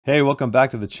Hey, welcome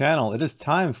back to the channel. It is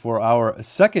time for our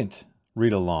second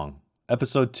read-along,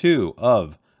 episode 2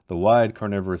 of The Wide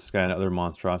Carnivorous Sky and Other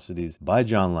Monstrosities by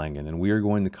John Langan, and we are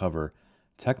going to cover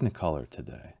Technicolor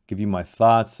today. Give you my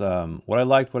thoughts, what I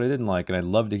liked, what I didn't like, and I'd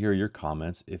love to hear your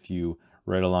comments if you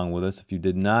read along with us. If you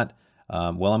did not,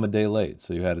 well, I'm a day late,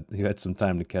 so you had some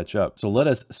time to catch up. So let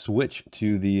us switch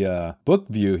to the book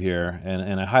view here,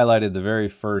 and I highlighted the very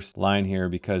first line here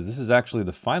because this is actually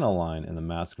the final line in The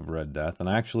Mask of Red Death, and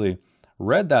I actually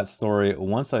read that story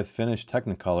once I finished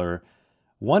Technicolor,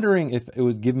 wondering if it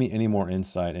would give me any more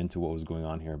insight into what was going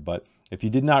on here. But if you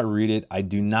did not read it, I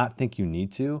do not think you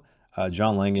need to.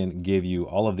 John Langan gave you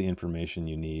all of the information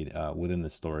you need within the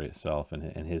story itself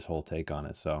and his whole take on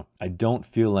it. So I don't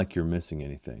feel like you're missing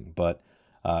anything. But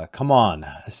come on,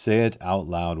 say it out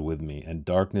loud with me. And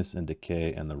darkness and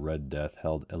decay and the Red Death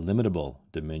held illimitable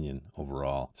dominion over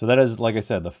all. So that is, like I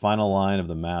said, the final line of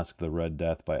The Mask of the Red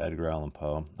Death by Edgar Allan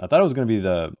Poe. I thought it was going to be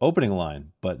the opening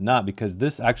line, but not, because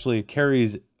this actually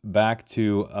carries back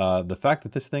to the fact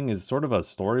that this thing is sort of a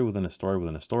story within a story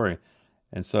within a story.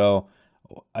 And so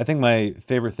I think my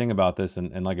favorite thing about this,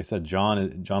 and like I said,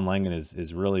 John Langan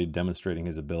is really demonstrating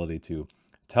his ability to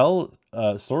tell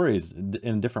stories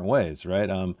in different ways, right?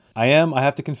 I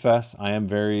have to confess, I am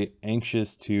very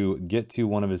anxious to get to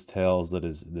one of his tales that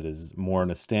is more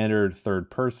in a standard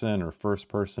third person or first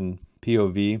person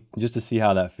POV, just to see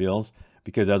how that feels.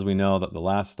 Because as we know, that the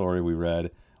last story we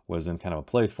read was in kind of a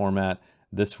play format.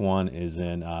 This one is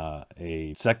in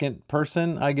a second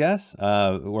person, I guess,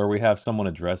 where we have someone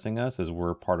addressing us as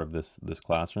we're part of this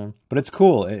classroom. But it's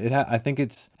cool. I think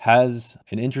it has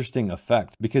an interesting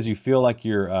effect because you feel like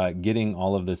you're getting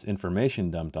all of this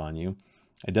information dumped on you.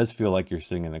 It does feel like you're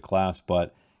sitting in a class,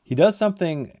 but he does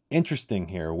something interesting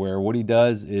here where what he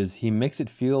does is he makes it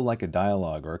feel like a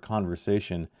dialogue or a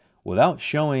conversation without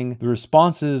showing the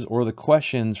responses or the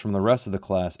questions from the rest of the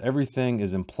class. Everything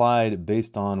is implied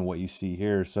based on what you see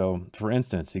here. So for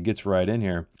instance, he gets right in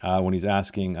here when he's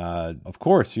asking, of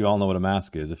course, you all know what a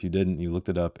mask is. If you didn't, you looked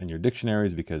it up in your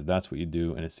dictionaries because that's what you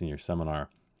do in a senior seminar.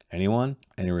 Anyone?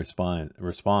 And he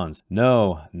responds,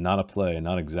 no, not a play,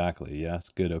 not exactly. Yes,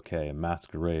 good, okay. A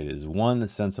masquerade is one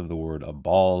sense of the word, a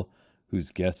ball whose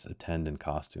guests attend in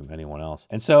costume. Anyone else?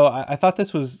 And so I thought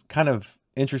this was kind of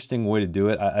interesting way to do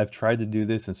it. I've tried to do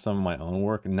this in some of my own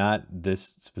work, not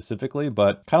this specifically,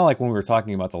 but kind of like when we were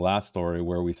talking about the last story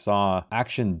where we saw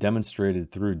action demonstrated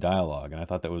through dialogue. And I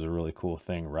thought that was a really cool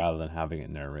thing rather than having it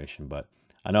narration. But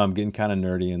I know I'm getting kind of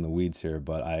nerdy in the weeds here,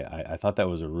 but I thought that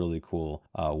was a really cool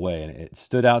way, and it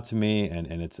stood out to me, and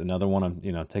it's another one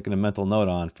I'm taking a mental note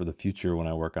on for the future when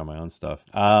I work on my own stuff.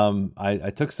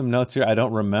 I took some notes here. I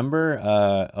don't remember.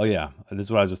 Oh yeah, this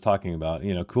is what I was just talking about.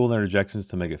 Cool interjections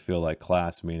to make it feel like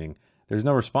class, meaning there's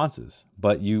no responses,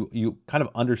 but you kind of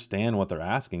understand what they're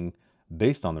asking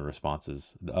based on the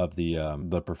responses of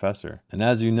the professor. And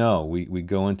as you know, we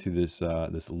go into this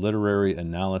this literary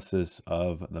analysis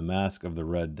of The Mask of the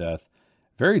Red Death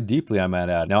very deeply, I might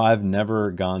add. Now, I've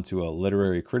never gone to a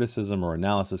literary criticism or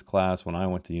analysis class when I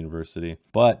went to university,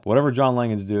 but whatever John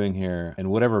Langan's doing here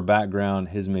and whatever background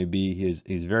his may be,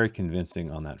 he's very convincing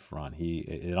on that front.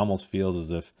 It almost feels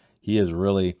as if he has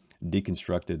really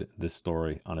deconstructed this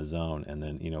story on his own and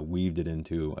then weaved it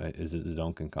into his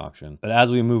own concoction. But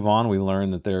as we move on, we learn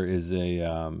that there is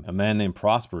a man named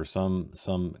Prosper,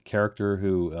 some character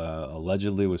who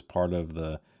allegedly was part of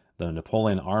the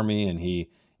Napoleon army, and he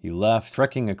left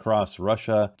trekking across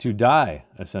Russia to die,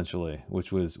 essentially,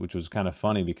 which was kind of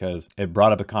funny because it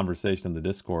brought up a conversation in the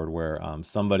Discord where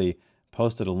somebody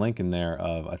posted a link in there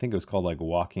of, I think it was called like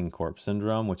walking corpse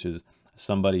syndrome, which is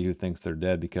somebody who thinks they're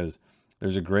dead, because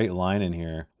there's a great line in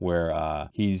here where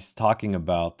he's talking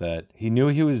about that he knew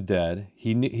he was dead.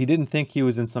 He didn't think he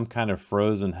was in some kind of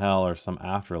frozen hell or some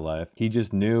afterlife. He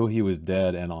just knew he was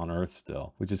dead and on Earth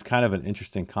still, which is kind of an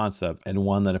interesting concept and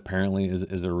one that apparently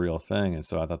is a real thing. And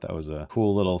so I thought that was a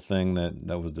cool little thing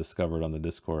that was discovered on the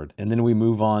Discord. And then we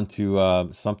move on to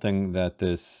something that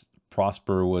this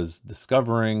Prosper was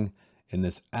discovering in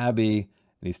this abbey.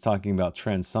 And he's talking about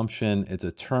transumption. It's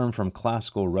a term from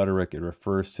classical rhetoric. It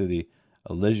refers to the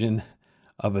elision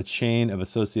of a chain of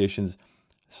associations.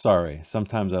 Sorry,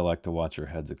 sometimes I like to watch your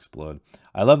heads explode.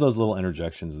 I love those little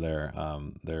interjections there.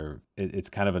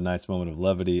 It's kind of a nice moment of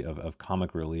levity, of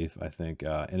comic relief, I think,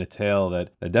 in a tale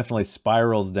that definitely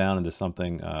spirals down into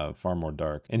something far more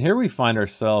dark. And here we find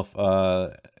ourselves,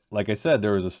 like I said,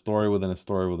 there was a story within a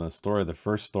story within a story. The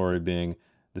first story being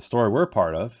the story we're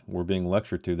part of, we're being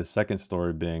lectured to. The second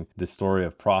story being the story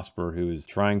of Prosper, who is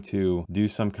trying to do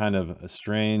some kind of a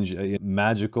strange,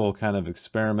 magical kind of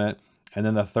experiment. And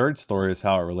then the third story is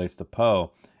how it relates to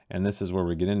Poe. And this is where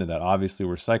we get into that. Obviously,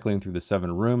 we're cycling through the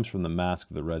 7 rooms from the Mask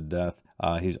of the Red Death.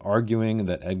 He's arguing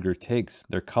that Edgar takes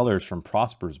their colors from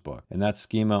Prosper's book, and that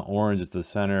schema, orange is the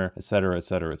center, etc.,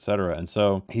 etc., etc. And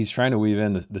so he's trying to weave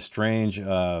in the strange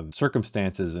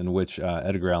circumstances in which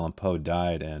Edgar Allan Poe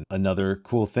died. And another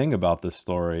cool thing about this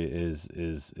story is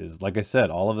like I said,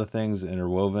 all of the things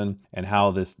interwoven, and how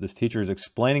this teacher is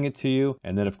explaining it to you.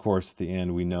 And then, of course, at the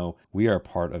end, we know we are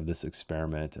part of this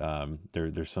experiment.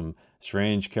 There's some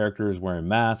strange characters wearing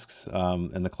masks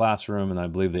in the classroom, and I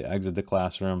believe they exit the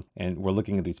classroom, and we're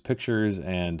looking at these pictures,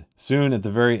 and soon at the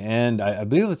very end, I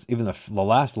believe it's even the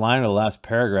last line or the last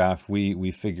paragraph,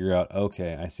 we figure out,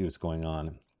 okay, I see what's going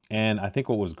on. And I think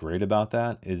what was great about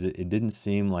that is it didn't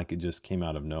seem like it just came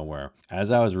out of nowhere.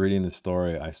 As I was reading the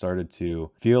story, I started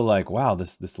to feel like, wow,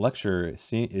 this lecturer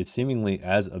is seemingly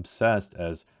as obsessed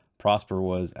as Prosper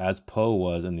was, as Poe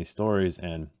was in these stories.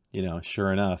 And you know,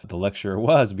 sure enough, the lecturer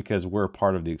was, because we're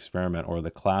part of the experiment, or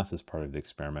the class is part of the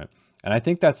experiment. And I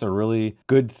think that's a really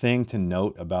good thing to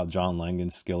note about John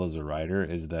Langan's skill as a writer,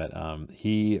 is that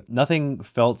nothing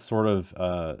felt sort of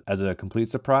as a complete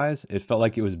surprise. It felt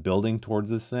like it was building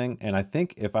towards this thing. And I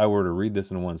think if I were to read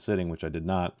this in one sitting, which I did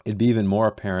not, it'd be even more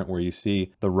apparent, where you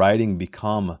see the writing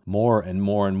become more and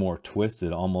more and more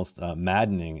twisted, almost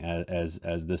maddening,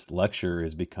 as this lecturer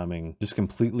is becoming just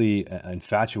completely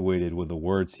infatuated with the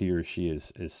words he or she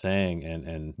is saying,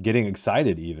 and getting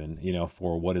excited even, you know,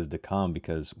 for what is to come,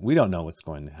 because we don't know what's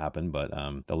going to happen, but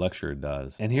the lecturer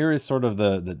does. And here is sort of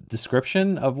the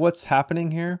description of what's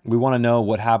happening here. We want to know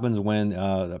what happens when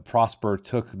Prosper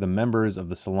took the members of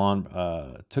the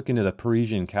salon, took into the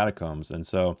Parisian catacombs. And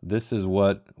so this is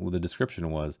what the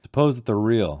description was. Suppose that the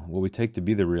real, what we take to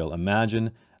be the real,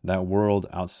 imagine that world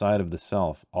outside of the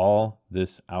self, all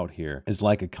this out here, is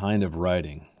like a kind of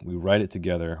writing. We write it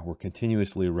together. We're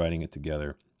continuously writing it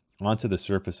together onto the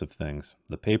surface of things,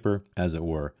 the paper, as it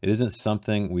were. It isn't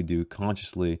something we do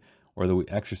consciously, or that we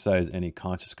exercise any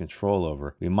conscious control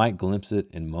over. We might glimpse it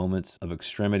in moments of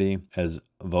extremity, as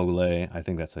Vogler, I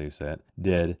think that's how you say it,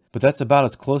 did. But that's about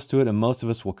as close to it as most of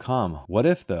us will come. What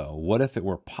if, though? What if it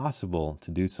were possible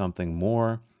to do something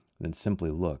more than simply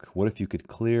look? What if you could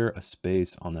clear a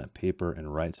space on that paper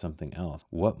and write something else?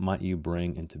 What might you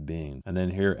bring into being? And then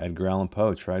here Edgar Allan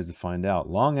Poe tries to find out.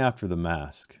 Long after the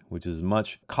mask, which is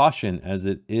much caution as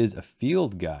it is a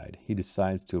field guide, he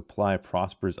decides to apply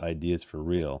Prosper's ideas for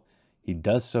real. He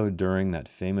does so during that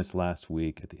famous last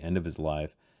week at the end of his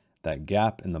life, that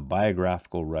gap in the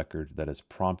biographical record that has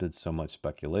prompted so much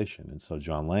speculation. And so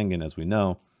John Langan, as we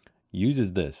know,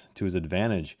 uses this to his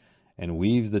advantage and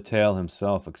weaves the tale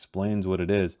himself, explains what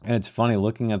it is. And it's funny,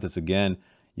 looking at this again,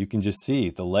 you can just see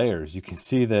the layers. You can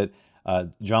see that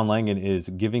John Langan is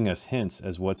giving us hints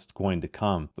as what's going to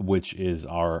come, which is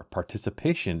our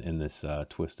participation in this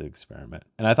twisted experiment.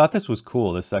 And I thought this was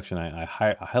cool, this section. I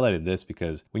highlighted this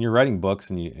because when you're writing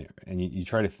books and you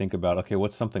try to think about, okay,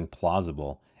 what's something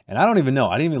plausible? And I don't even know,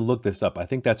 I didn't even look this up. I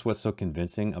think that's what's so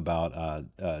convincing about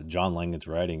John Langan's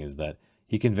writing, is that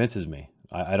he convinces me.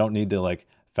 I don't need to like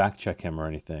fact check him or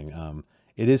anything.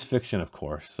 It is fiction, of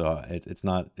course, so it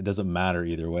doesn't matter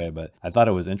either way, but I thought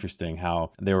it was interesting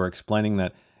how they were explaining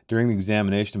that during the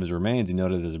examination of his remains, he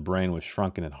noted that his brain was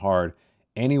shrunken and hard.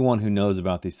 Anyone who knows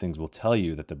about these things will tell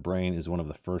you that the brain is one of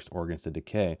the first organs to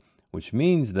decay, which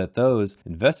means that those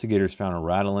investigators found a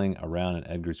rattling around in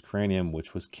Edgar's cranium,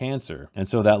 which was cancer. And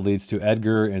so that leads to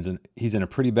Edgar, and he's in a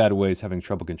pretty bad way. He's having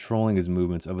trouble controlling his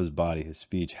movements of his body, his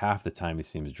speech. Half the time he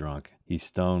seems drunk. He's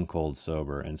stone cold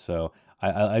sober. And so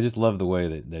I just love the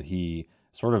way that he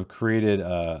sort of created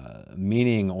a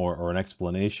meaning or an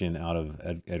explanation out of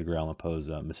Edgar Allan Poe's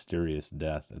mysterious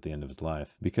death at the end of his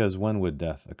life. Because when would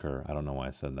death occur? I don't know why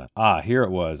I said that. Here it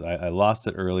was. I lost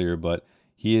it earlier, but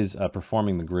he is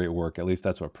performing the great work. At least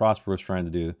that's what Prosper was trying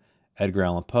to do. Edgar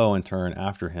Allan Poe, in turn,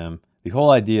 after him. The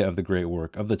whole idea of the great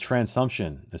work, of the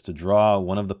transsumption, is to draw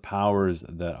one of the powers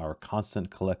that our constant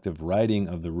collective writing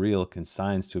of the real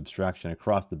consigns to abstraction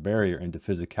across the barrier into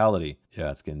physicality.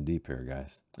 Yeah, it's getting deep here,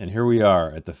 guys. And here we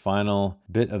are at the final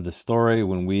bit of the story,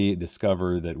 when we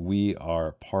discover that we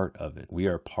are part of it. We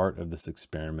are part of this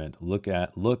experiment. Look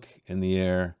in the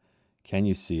air. Can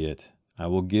you see it? I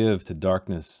will give to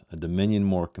darkness a dominion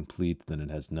more complete than it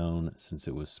has known since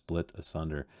it was split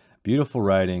asunder. Beautiful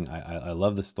writing. I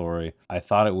love the story. I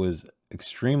thought it was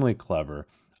extremely clever.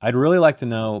 I'd really like to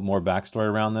know more backstory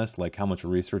around this, like how much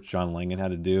research John Langan had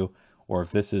to do, or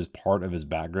if this is part of his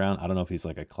background. I don't know if he's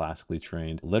like a classically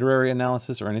trained literary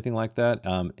analysis or anything like that.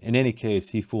 In any case,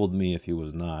 he fooled me if he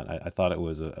was not. I thought it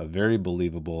was a very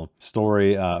believable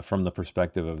story from the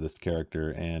perspective of this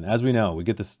character. And as we know, we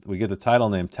get the title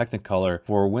name Technicolor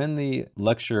for when the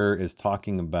lecturer is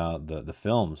talking about the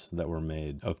films that were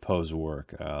made of Poe's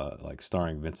work, like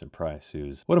starring Vincent Price,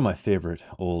 who's one of my favorite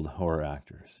old horror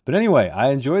actors. But anyway, I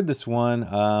enjoyed this one.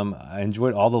 I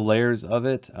enjoyed all the layers of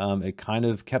it. It kind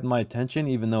of kept my attention,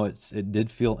 even though it did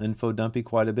feel info dumpy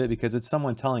quite a bit because it's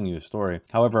someone telling you a story.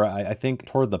 However, I think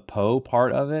toward the Poe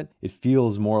part of it, it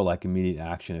feels more like immediate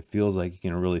action. It feels like you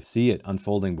can really see it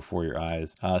unfolding before your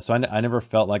eyes. So I never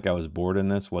felt like I was bored in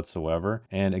this whatsoever.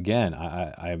 And again,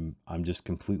 I'm just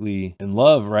completely in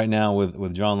love right now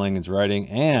with John Langan's writing,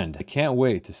 and I can't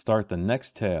wait to start the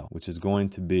next tale, which is going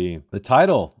to be the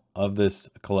title of this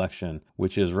collection,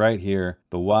 which is right here,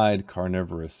 The Wide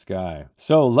Carnivorous Sky.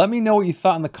 So let me know what you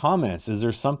thought in the comments. Is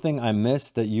there something I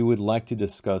missed that you would like to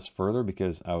discuss further?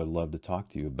 Because I would love to talk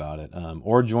to you about it.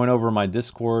 Or join over my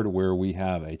Discord, where we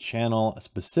have a channel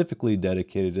specifically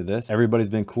dedicated to this. Everybody's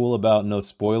been cool about no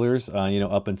spoilers, you know,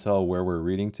 up until where we're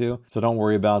reading to. So don't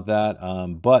worry about that.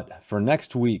 But for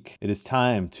next week, it is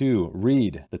time to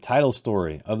read the title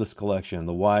story of this collection,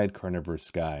 The Wide Carnivorous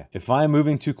Sky. If I'm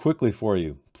moving too quickly for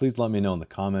you, please let me know in the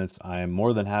comments. I am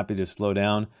more than happy to slow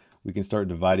down. We can start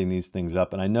dividing these things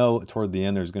up. And I know toward the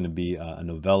end, there's going to be a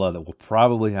novella that we'll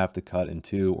probably have to cut in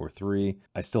 2 or 3.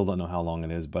 I still don't know how long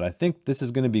it is, but I think this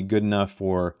is going to be good enough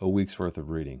for a week's worth of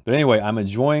reading. But anyway, I'm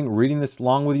enjoying reading this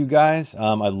along with you guys.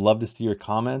 I'd love to see your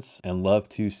comments and love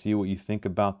to see what you think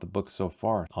about the book so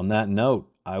far. On that note,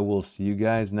 I will see you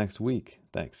guys next week.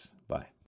 Thanks. Bye.